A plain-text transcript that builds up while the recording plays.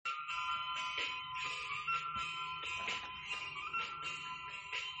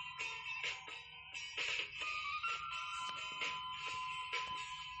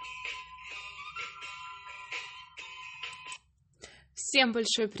Всем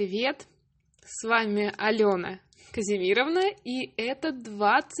большой привет! С вами Алена Казимировна, и это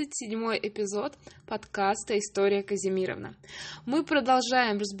 27-й эпизод подкаста «История Казимировна». Мы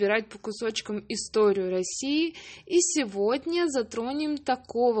продолжаем разбирать по кусочкам историю России, и сегодня затронем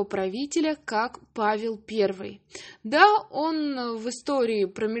такого правителя, как Павел I. Да, он в истории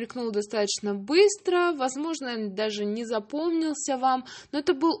промелькнул достаточно быстро, возможно, даже не запомнился вам, но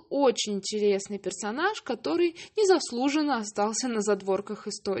это был очень интересный персонаж, который незаслуженно остался на задворках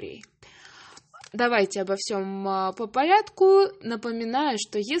истории. Давайте обо всем по порядку. Напоминаю,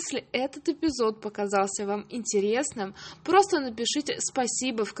 что если этот эпизод показался вам интересным, просто напишите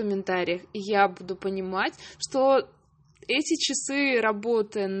 «спасибо» в комментариях, и я буду понимать, что эти часы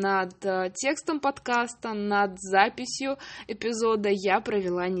работы над текстом подкаста, над записью эпизода я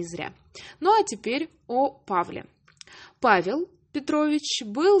провела не зря. Ну а теперь о Павле. Павел Петрович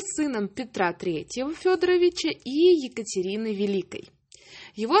был сыном Петра III Федоровича и Екатерины Великой.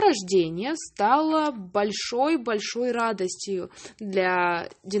 Его рождение стало большой-большой радостью для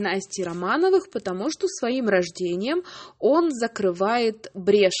династии Романовых, потому что своим рождением он закрывает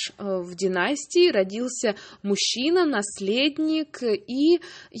брешь в династии. Родился мужчина, наследник, и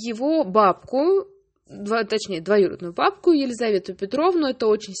его бабку, двоюродную бабку Елизавету Петровну, это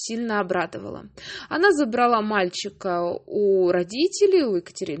очень сильно обрадовало. Она забрала мальчика у родителей, у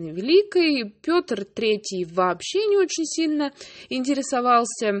Екатерины Великой. Петр III вообще не очень сильно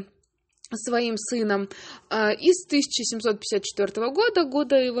интересовался своим сыном. И с 1754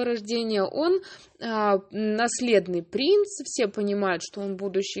 года его рождения, он наследный принц, все понимают, что он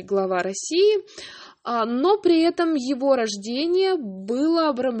будущий глава России, но при этом его рождение было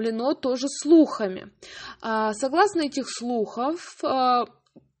обрамлено тоже слухами. Согласно этих слухов,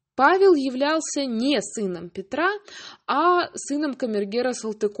 Павел являлся не сыном Петра, а сыном камергера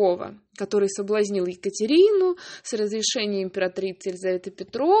Салтыкова, который соблазнил Екатерину с разрешения императрицы Елизаветы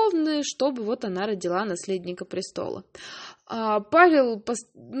Петровны, чтобы вот она родила наследника престола. Павел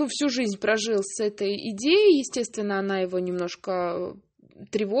всю жизнь прожил с этой идеей, естественно, она его немножко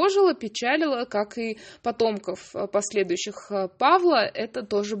тревожила, печалила, как и потомков последующих Павла, это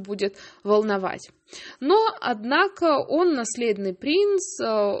тоже будет волновать. Но, однако, он наследный принц,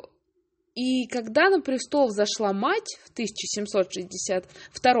 и когда на престол взошла мать в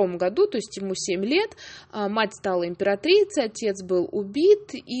 1762 году, то есть ему 7 лет, мать стала императрицей, отец был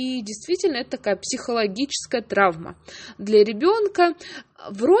убит, и действительно это такая психологическая травма для ребенка.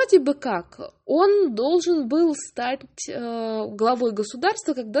 Вроде бы как он должен был стать главой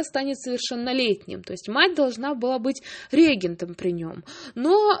государства, когда станет совершеннолетним, то есть мать должна была быть регентом при нем.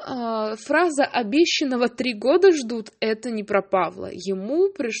 Но фраза «обещанного 3 года ждут» — это не про Павла. Ему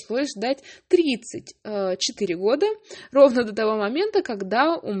пришлось ждать 34 года, ровно до того момента,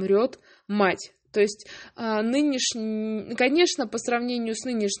 когда умрет мать. То есть, конечно, по сравнению с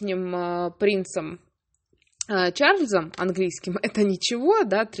нынешним принцем Чарльзом английским, это ничего,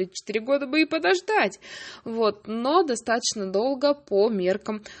 да, 3-4 года бы и подождать, но достаточно долго по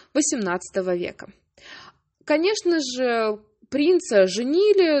меркам XVIII века. Конечно же, принца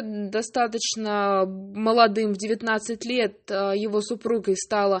женили достаточно молодым, в 19 лет его супругой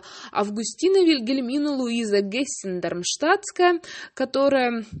стала Августина Вильгельмина Луиза Гессен-Дармштадтская,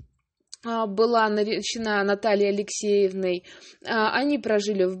 которая была наречена Натальей Алексеевной. Они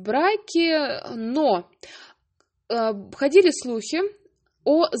прожили в браке, но ходили слухи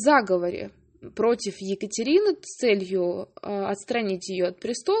о заговоре против Екатерины с целью отстранить ее от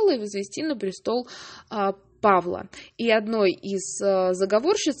престола и возвести на престол Павла. И одной из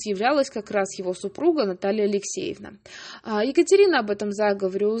заговорщиц являлась как раз его супруга Наталья Алексеевна. Екатерина об этом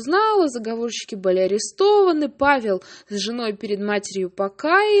заговоре узнала, заговорщики были арестованы, Павел с женой перед матерью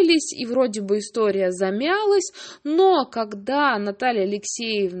покаялись, и вроде бы история замялась, но когда Наталья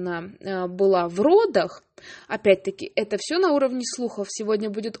Алексеевна была в родах, опять-таки, это все на уровне слухов. Сегодня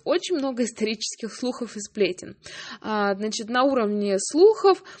будет очень много исторических слухов и сплетен. На уровне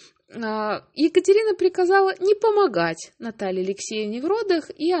слухов Екатерина приказала не помогать Наталье Алексеевне в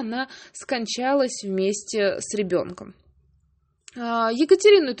родах, и она скончалась вместе с ребенком.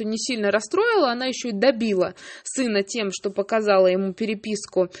 Екатерину это не сильно расстроило, она еще и добила сына тем, что показала ему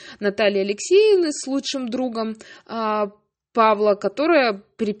переписку Натальи Алексеевны с лучшим другом Павла, которая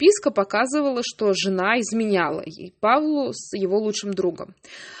переписка показывала, что жена изменяла Павлу с его лучшим другом.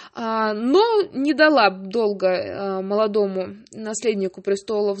 Но не дала долго молодому наследнику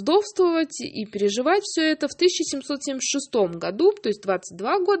престола вдовствовать и переживать все это. В 1776 году, то есть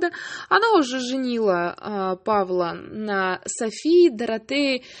 22 года, она уже женила Павла на Софии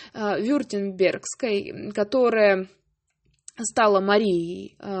Доротее Вюртембергской, которая стала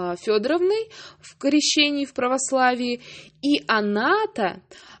Марией Федоровной в крещении, в православии, и она-то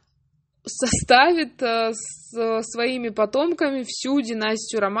составит с своими потомками всю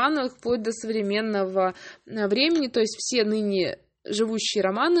династию Романовых вплоть до современного времени, то есть все ныне живущие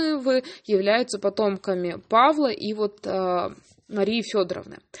Романовы являются потомками Павла и вот Марии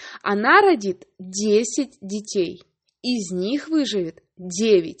Федоровны. Она родит 10 детей, из них выживет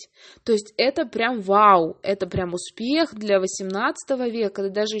 9. То есть это прям вау, это прям успех для 18 века, да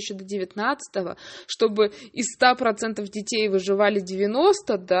даже еще до 19, чтобы из 100% детей выживали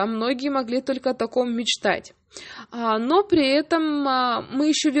 90, да, многие могли только о таком мечтать. Но при этом мы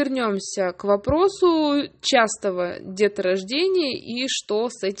еще вернемся к вопросу частого деторождения и что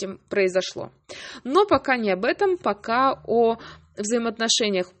с этим произошло. Но пока не об этом, пока о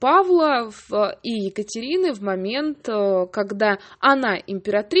взаимоотношениях Павла и Екатерины в момент, когда она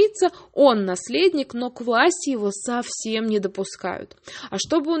императрица, он наследник, но к власти его совсем не допускают. А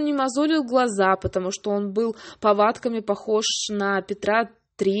чтобы он не мозолил глаза, потому что он был повадками похож на Петра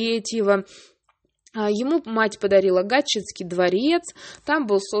III, ему мать подарила Гатчинский дворец, там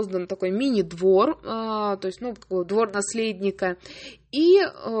был создан такой мини-двор, то есть, двор наследника, и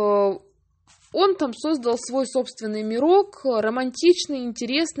он там создал свой собственный мирок, романтичный,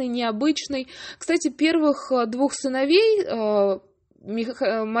 интересный, необычный. Кстати, первых двух сыновей,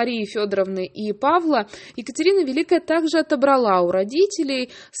 Марии Федоровны и Павла, Екатерина Великая также отобрала у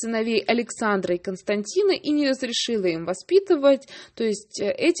родителей, сыновей Александра и Константина, и не разрешила им воспитывать, то есть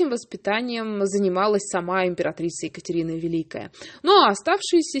этим воспитанием занималась сама императрица Екатерина Великая. Ну а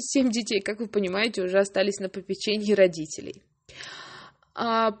оставшиеся 7 детей, как вы понимаете, уже остались на попечении родителей.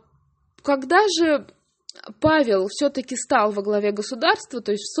 Когда же Павел все-таки стал во главе государства,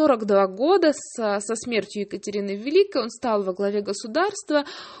 то есть в 42 года со смертью Екатерины Великой он стал во главе государства,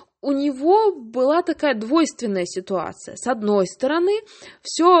 у него была такая двойственная ситуация. С одной стороны,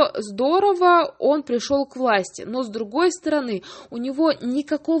 все здорово, он пришел к власти, но с другой стороны, у него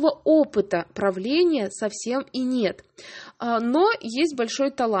никакого опыта правления совсем и нет. Но есть большой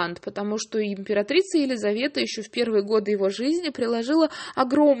талант, потому что императрица Елизавета еще в первые годы его жизни приложила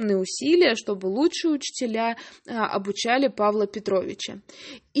огромные усилия, чтобы лучшие учителя обучали Павла Петровича.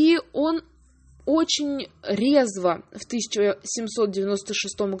 И он очень резво в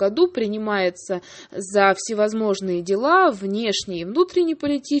 1796 году принимается за всевозможные дела, внешние и внутренние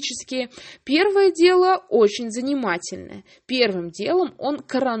политические. Первое дело очень занимательное. Первым делом он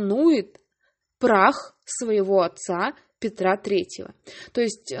коронует прах своего отца Петра III. То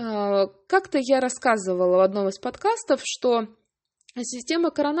есть, как-то я рассказывала в одном из подкастов, что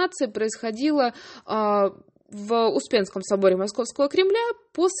система коронации происходила в Успенском соборе Московского Кремля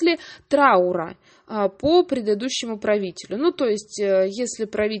после траура по предыдущему правителю. Ну, то есть, если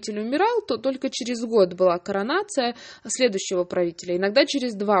правитель умирал, то только через год была коронация следующего правителя, иногда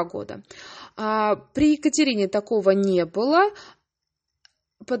через 2 года. При Екатерине такого не было.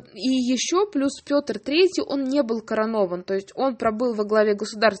 И еще плюс Петр III, он не был коронован, то есть он пробыл во главе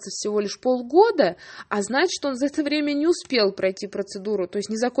государства всего лишь полгода, а значит, он за это время не успел пройти процедуру, то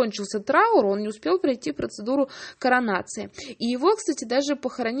есть не закончился траур, он не успел пройти процедуру коронации. И его, кстати, даже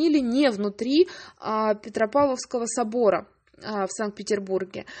похоронили не внутри Петропавловского собора в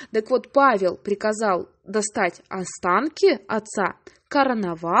Санкт-Петербурге. Так вот, Павел приказал достать останки отца,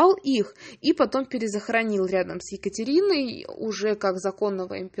 короновал их и потом перезахоронил рядом с Екатериной уже как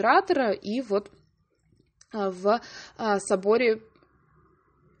законного императора и вот в соборе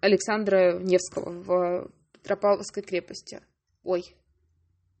Александра Невского в Петропавловской крепости. Ой,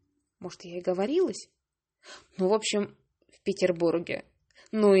 может, я и говорилась? Ну, в общем, в Петербурге.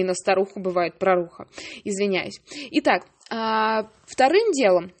 Ну и на старуху бывает проруха. Извиняюсь. Итак, вторым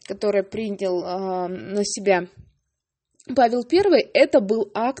делом, которое принял на себя Павел I, это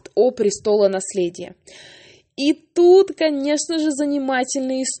был акт о престолонаследии. И тут, конечно же,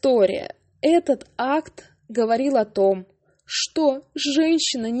 занимательная история. Этот акт говорил о том, что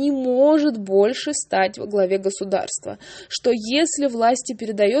женщина не может больше стать во главе государства, что если власти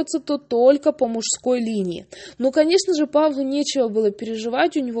передается, то только по мужской линии. Ну, конечно же, Павлу нечего было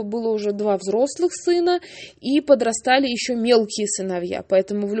переживать, у него было уже 2 взрослых сына, и подрастали еще мелкие сыновья,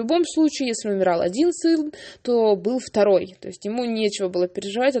 поэтому в любом случае, если умирал один сын, то был второй, то есть ему нечего было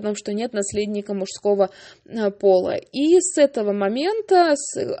переживать о том, что нет наследника мужского пола. И с этого момента,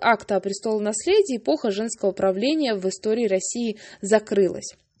 с акта о престолонаследии, эпоха женского правления в истории России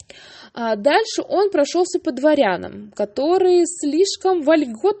закрылась. Дальше он прошелся по дворянам, которые слишком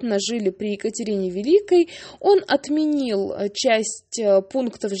вольготно жили при Екатерине Великой. Он отменил часть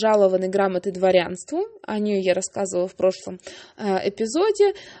пунктов жалованной грамоты дворянству, о ней я рассказывала в прошлом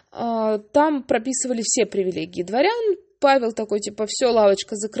эпизоде. Там прописывали все привилегии дворян, Павел такой, типа, все,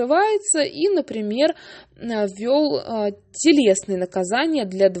 лавочка закрывается, и, например, ввел телесные наказания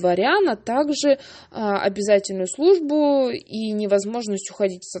для дворян, а также обязательную службу и невозможность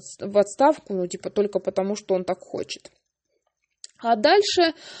уходить в отставку, ну, типа, только потому, что он так хочет. А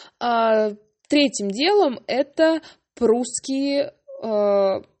дальше третьим делом это прусская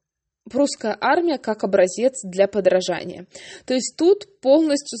армия как образец для подражания. То есть тут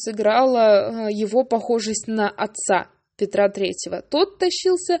полностью сыграла его похожесть на отца Петра III. Тот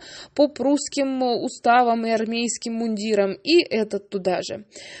тащился по прусским уставам и армейским мундирам, и этот туда же.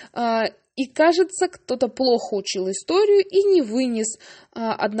 И, кажется, кто-то плохо учил историю и не вынес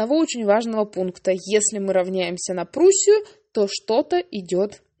одного очень важного пункта. Если мы равняемся на Пруссию, то что-то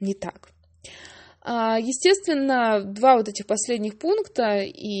идет не так. Естественно, два вот этих последних пункта,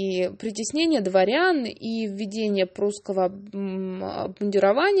 и притеснение дворян, и введение прусского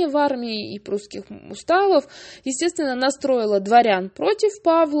обмундирования в армии, и прусских уставов, естественно, настроило дворян против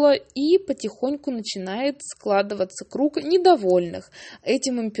Павла, и потихоньку начинает складываться круг недовольных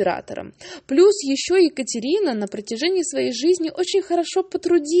этим императором. Плюс еще Екатерина на протяжении своей жизни очень хорошо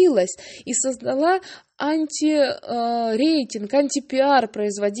потрудилась и создала антирейтинг, антипиар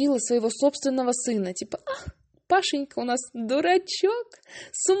производила своего собственного сына. Типа, Пашенька у нас дурачок,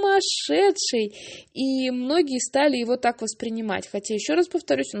 сумасшедший. И многие стали его так воспринимать. Хотя, еще раз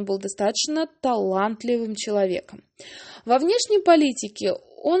повторюсь, он был достаточно талантливым человеком. Во внешней политике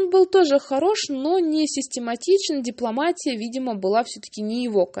он был тоже хорош, но не систематичен. Дипломатия, видимо, была все-таки не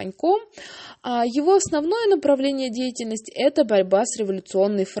его коньком. А его основное направление деятельности – это борьба с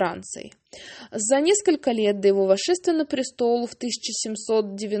революционной Францией. За несколько лет до его восшествия на престол в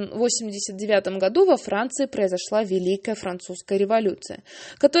 1789 году во Франции произошла Великая Французская революция,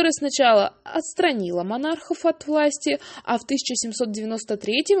 которая сначала отстранила монархов от власти, а в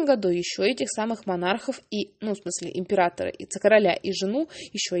 1793 году еще этих самых монархов императора, и короля и жену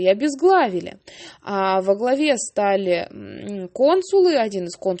еще и обезглавили. А во главе стали консулы, один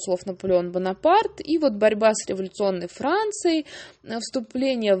из консулов Наполеон Бонапарт, и вот борьба с революционной Францией,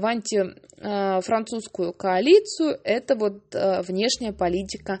 вступление в антифранцузскую коалицию, это вот внешняя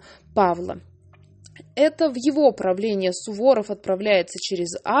политика Павла. Это в его правление Суворов отправляется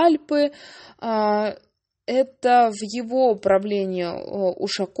через Альпы, это в его правлении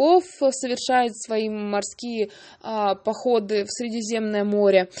Ушаков совершает свои морские походы в Средиземное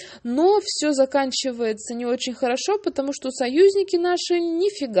море. Но все заканчивается не очень хорошо, потому что союзники наши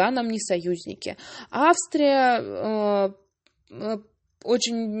нифига нам не союзники. Австрия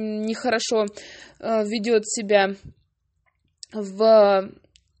очень нехорошо ведет себя в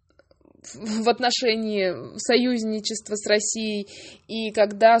отношении союзничества с Россией, и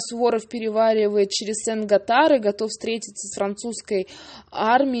когда Суворов переваривает через Сен-Готар и готов встретиться с французской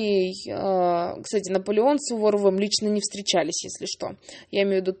армией, кстати, Наполеон с Суворовым лично не встречались, если что, я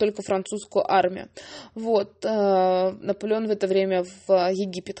имею в виду только французскую армию, вот, Наполеон в это время в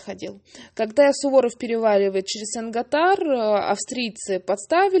Египет ходил. Когда Суворов переваривает через Сен-Готар, австрийцы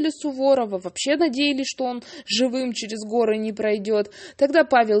подставили Суворова, вообще надеялись, что он живым через горы не пройдет, тогда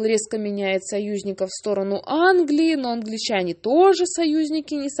Павел резко меняет союзников в сторону Англии, но англичане тоже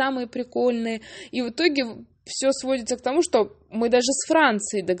союзники не самые прикольные. И в итоге все сводится к тому, что мы даже с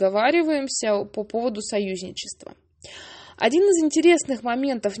Францией договариваемся по поводу союзничества. Один из интересных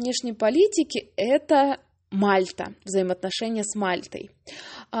моментов внешней политики – это Мальта, взаимоотношения с Мальтой.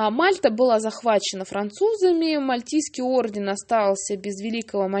 Мальта была захвачена французами, Мальтийский орден остался без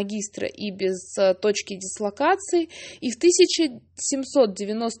великого магистра и без точки дислокации, и в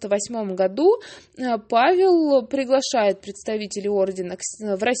 1798 году Павел приглашает представителей ордена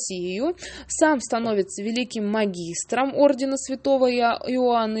в Россию, сам становится великим магистром ордена святого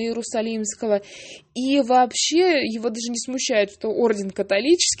Иоанна Иерусалимского, и вообще его даже не смущает, что орден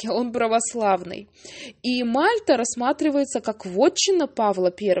католический, а он православный. И Мальта рассматривается как вотчина Павла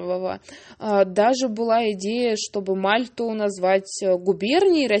I. Даже была идея, чтобы Мальту назвать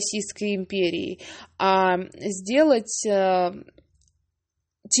губернией Российской империи, а сделать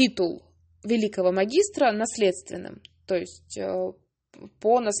титул великого магистра наследственным, то есть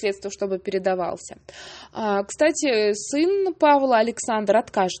по наследству, чтобы передавался. Кстати, сын Павла, Александр,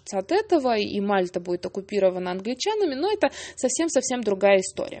 откажется от этого, и Мальта будет оккупирована англичанами, но это совсем-совсем другая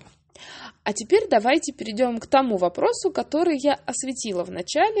история. А теперь давайте перейдем к тому вопросу, который я осветила в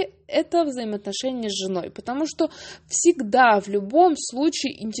начале, это взаимоотношения с женой, потому что всегда, в любом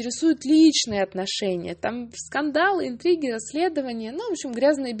случае интересуют личные отношения, там скандалы, интриги, расследования, в общем,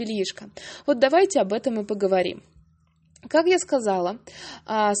 грязное бельишко. Вот давайте об этом и поговорим. Как я сказала,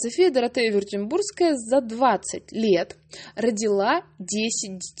 София Доротея Вюртембургская за 20 лет родила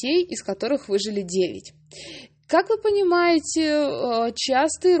 10 детей, из которых выжили 9. Как вы понимаете,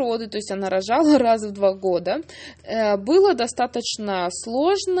 частые роды, то есть она рожала раз в 2 года, было достаточно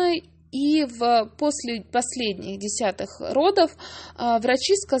сложно, и после последних 10-х родов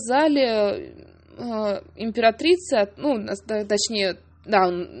врачи сказали императрице, точнее,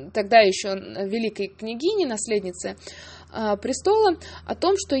 да, тогда еще великой княгине, наследнице престола, о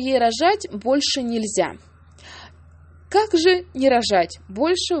том, что ей рожать больше нельзя. Как же не рожать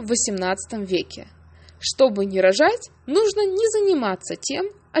больше в XVIII веке? Чтобы не рожать, нужно не заниматься тем,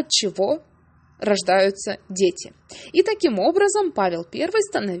 от чего рождаются дети. И таким образом Павел I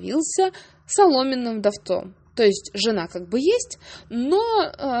становился соломенным вдовцом. То есть жена как бы есть, но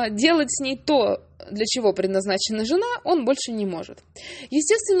делать с ней то, для чего предназначена жена, он больше не может.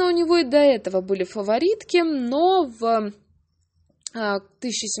 Естественно, у него и до этого были фаворитки, но в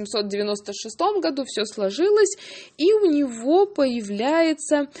 1796 году все сложилось, и у него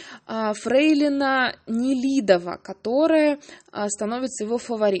появляется фрейлина Нелидова, которая становится его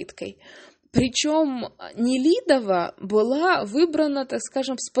фавориткой. Причем Нелидова была выбрана, так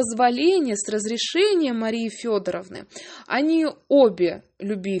скажем, с позволения, с разрешения Марии Федоровны. Они обе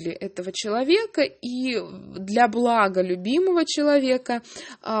любили этого человека, и для блага любимого человека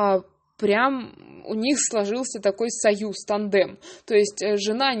прям у них сложился такой союз, тандем. То есть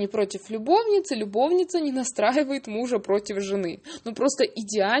жена не против любовницы, любовница не настраивает мужа против жены. Просто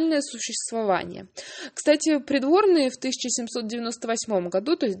идеальное существование. Кстати, придворные в 1798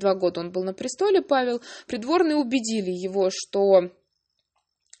 году, то есть 2 года он был на престоле, Павел, придворные убедили его, что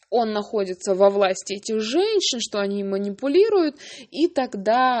он находится во власти этих женщин, что они манипулируют, и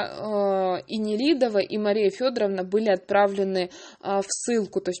тогда и Нелидова, и Мария Федоровна были отправлены в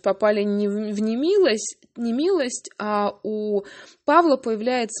ссылку, то есть попали не в немилость, а у Павла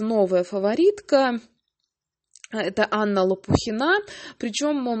появляется новая фаворитка. Это Анна Лопухина,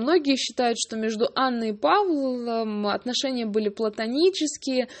 причем многие считают, что между Анной и Павлом отношения были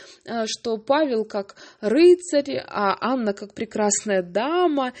платонические, что Павел как рыцарь, а Анна как прекрасная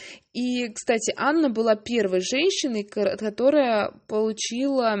дама. И, кстати, Анна была первой женщиной, которая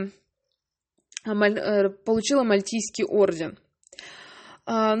получила Мальтийский орден.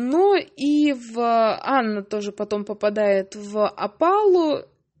 Но и Анна тоже потом попадает в опалу,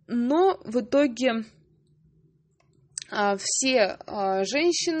 но в итоге все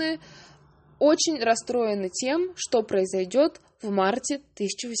женщины очень расстроены тем, что произойдет в марте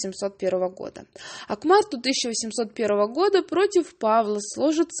 1801 года. А к марту 1801 года против Павла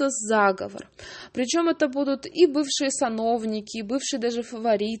сложится заговор. Причем это будут и бывшие сановники, и бывшие даже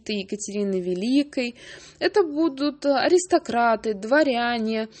фавориты Екатерины Великой. Это будут аристократы,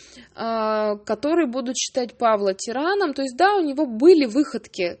 дворяне, которые будут считать Павла тираном. То есть, да, у него были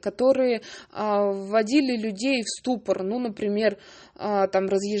выходки, которые вводили людей в ступор. Например,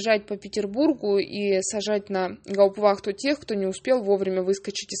 разъезжать по Петербургу и сажать на гауптвахту тех, кто не успел вовремя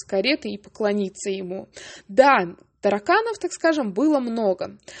выскочить из кареты и поклониться ему. Да, тараканов, так скажем, было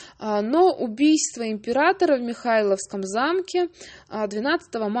много. Но убийство императора в Михайловском замке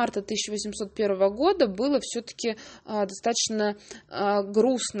 12 марта 1801 года было все-таки достаточно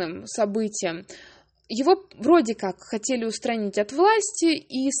грустным событием. Его вроде как хотели устранить от власти,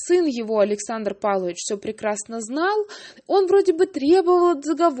 и сын его, Александр Павлович, все прекрасно знал. Он вроде бы требовал от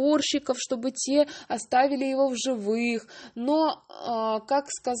заговорщиков, чтобы те оставили его в живых. Но, как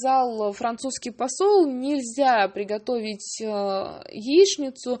сказал французский посол, нельзя приготовить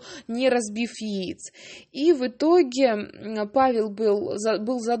яичницу, не разбив яиц. И в итоге Павел был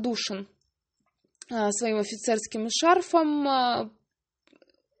задушен своим офицерским шарфом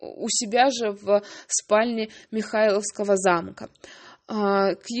у себя же в спальне Михайловского замка.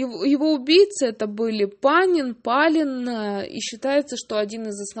 Его убийцы это были Панин, Палин, и считается, что один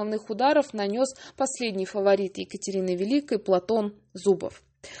из основных ударов нанес последний фаворит Екатерины Великой, Платон Зубов.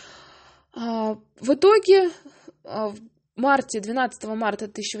 В итоге, в 12 марта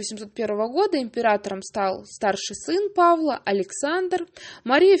 1801 года императором стал старший сын Павла, Александр.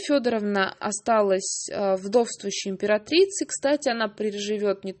 Мария Федоровна осталась вдовствующей императрицей. Кстати, она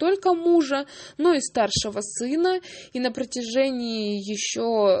переживет не только мужа, но и старшего сына. И на протяжении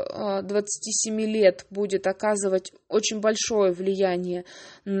еще 27 лет будет оказывать очень большое влияние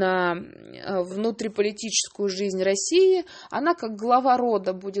на внутриполитическую жизнь России. Она, как глава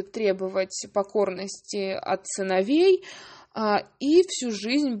рода, будет требовать покорности от сыновей и всю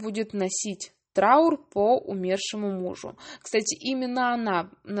жизнь будет носить траур по умершему мужу. Кстати, именно она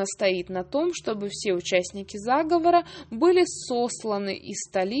настоит на том, чтобы все участники заговора были сосланы из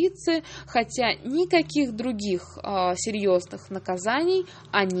столицы, хотя никаких других серьезных наказаний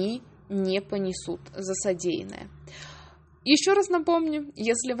они не понесут за содеянное. Еще раз напомню,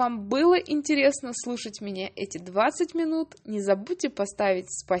 если вам было интересно слушать меня эти 20 минут, не забудьте поставить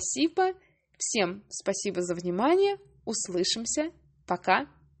спасибо. Всем спасибо за внимание. Услышимся. Пока.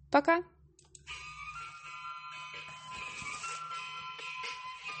 Пока.